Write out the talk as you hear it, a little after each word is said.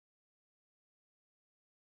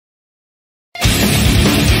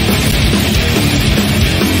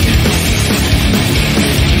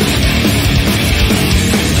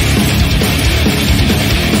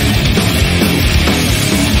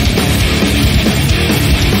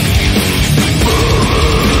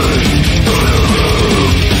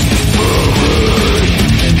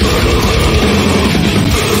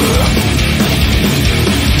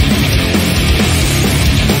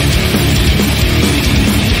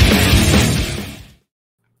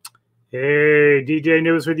Hey, DJ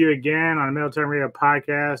News with you again on the Military Radio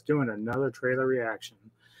Podcast, doing another trailer reaction.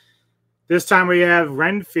 This time we have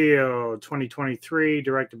Renfield 2023,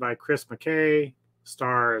 directed by Chris McKay,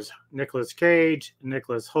 stars Nicolas Cage,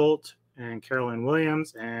 Nicholas Hoult, and Carolyn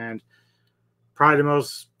Williams. And probably the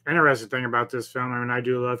most interesting thing about this film, I mean, I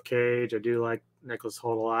do love Cage, I do like Nicholas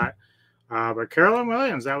Hoult a lot, but Carolyn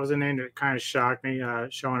Williams, that was a name that kind of shocked me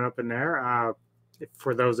showing up in there.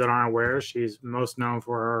 For those that aren't aware, she's most known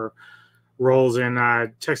for her roles in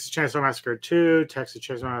Texas Chainsaw Massacre 2, Texas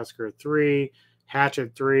Chainsaw Massacre 3,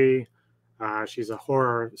 Hatchet 3. She's a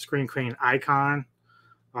horror screen queen icon.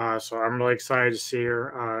 So I'm really excited to see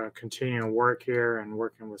her continue to work here and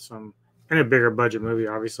working with some in a bigger budget movie,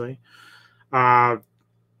 obviously. Yeah,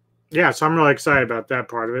 so I'm really excited about that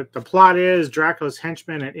part of it. The plot is Dracula's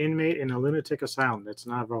henchman, an inmate in a lunatic asylum. It's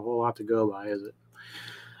not a whole lot to go by, is it?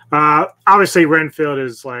 Obviously, Renfield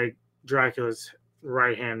is like Dracula's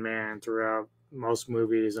right-hand man throughout most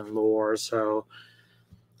movies and lore, so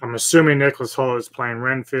I'm assuming Nicholas Hoult is playing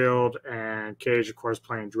Renfield and Cage, of course,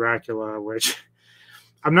 playing Dracula, which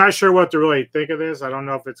I'm not sure what to really think of this. I don't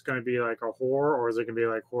know if it's going to be like a horror or is it going to be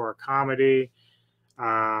like horror comedy.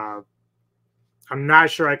 I'm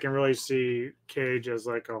not sure I can really see Cage as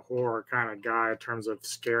like a horror kind of guy in terms of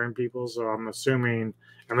scaring people, so I'm assuming,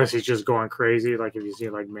 unless he's just going crazy, like if you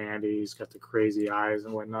see like Mandy, he's got the crazy eyes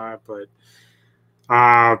and whatnot, but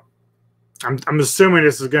I'm assuming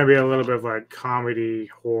this is going to be a little bit of like comedy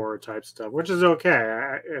horror type stuff, which is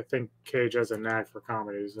okay. I think Cage has a knack for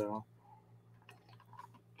comedy,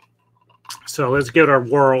 so let's get our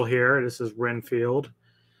whirl here. This is Renfield,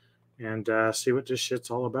 and see what this shit's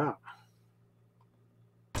all about.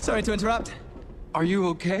 Sorry to interrupt. Are you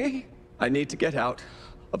okay? I need to get out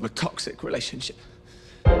of a toxic relationship.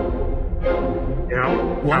 Yeah.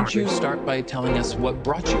 Why don't you start by telling us what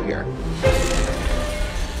brought you here?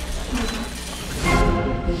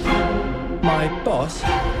 My boss,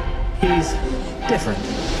 he's different.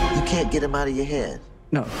 You can't get him out of your head.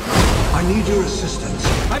 No. I need your assistance.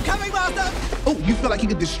 I'm coming, Master! Oh, you feel like he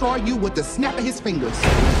could destroy you with the snap of his fingers.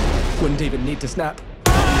 Wouldn't even need to snap.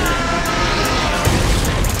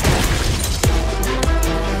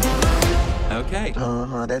 Okay.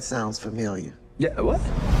 That sounds familiar. Yeah, what?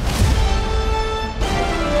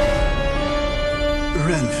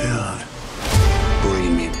 Renfield,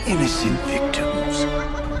 bring me innocent victims.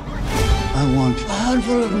 I want a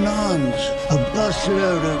handful of nuns, a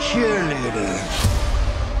busload of cheerleaders.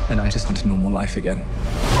 And I just want a normal life again.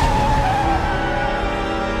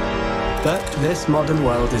 But this modern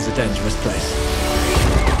world is a dangerous place.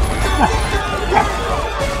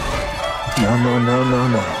 No.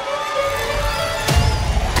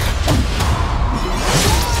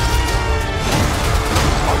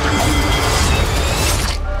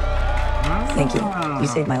 Thank you. You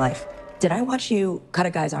saved my life. Did I watch you cut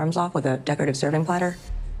a guy's arms off with a decorative serving platter?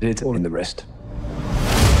 It's all in the wrist.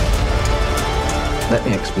 Let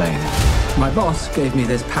me explain. My boss gave me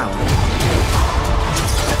this power.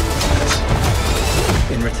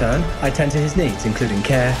 In return, I tend to his needs, including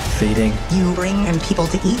care, feeding. You bring him people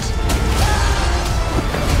to eat?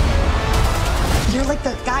 You're like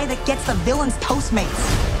the guy that gets the villain's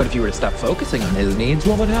Postmates. But if you were to stop focusing on his needs,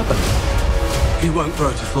 what would happen? He won't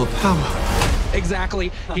grow to full power.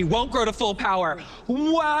 Exactly. He won't grow to full power.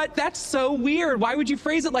 What? That's so weird. Why would you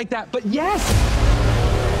phrase it like that? But yes.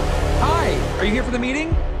 Hi. Are you here for the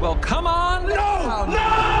meeting? Well, come on. No!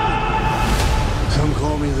 Some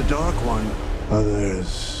call me the Dark One.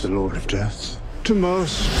 Others, the Lord of Death. To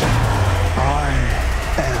most, I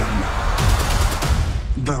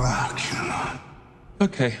am Dracula.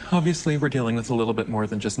 Okay. Obviously, we're dealing with a little bit more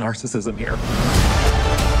than just narcissism here.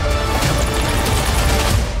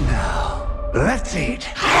 Let's eat.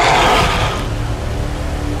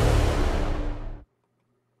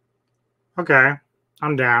 Okay,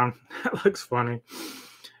 I'm down. That looks funny.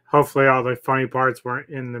 Hopefully all the funny parts weren't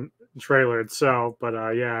in the trailer itself, but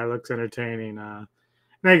yeah, it looks entertaining. And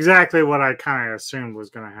exactly what I kind of assumed was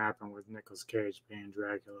going to happen with Nicolas Cage being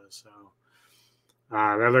Dracula. So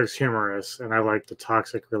that looks humorous, and I like the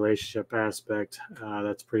toxic relationship aspect.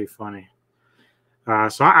 That's pretty funny.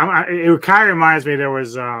 So it kind of reminds me, there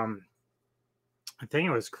was I think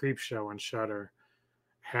it was Creepshow on Shudder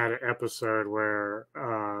had an episode where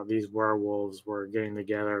these werewolves were getting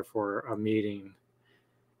together for a meeting,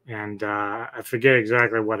 and I forget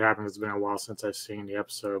exactly what happened. It's been a while since I've seen the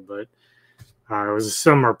episode, but it was a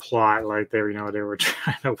similar plot. Like they were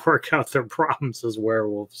trying to work out their problems as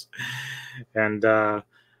werewolves, and I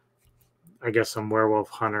guess some werewolf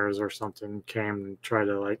hunters or something came and tried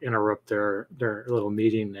to like interrupt their little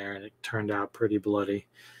meeting there, and it turned out pretty bloody.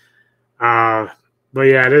 But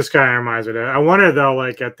yeah, this kind of reminds me of that. I wonder though,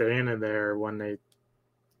 like at the end of there, when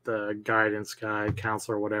the guidance guy,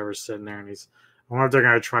 counselor, whatever, sitting there, and I wonder if they're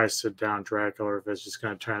gonna try to sit down Dracula, or if it's just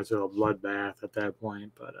gonna turn into a bloodbath at that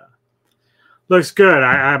point. But looks good.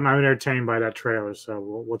 I'm entertained by that trailer, so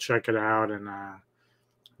we'll check it out. And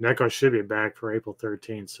Neko should be back for April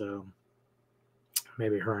 13th, so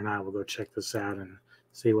maybe her and I will go check this out and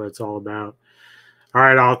see what it's all about. All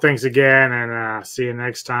right, all. Thanks again, and see you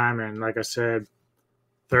next time. And like I said,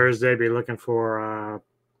 Thursday, be looking for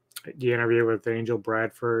the interview with Angel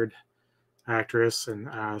Bradford, actress and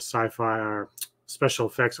sci-fi or special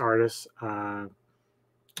effects artist. I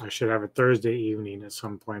should have a Thursday evening at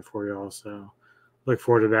some point for you all, so look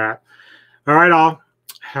forward to that. All right, all.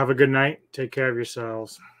 Have a good night. Take care of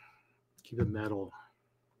yourselves. Keep it metal.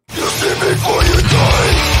 You see me before you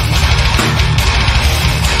die.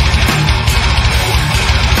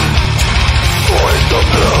 Find the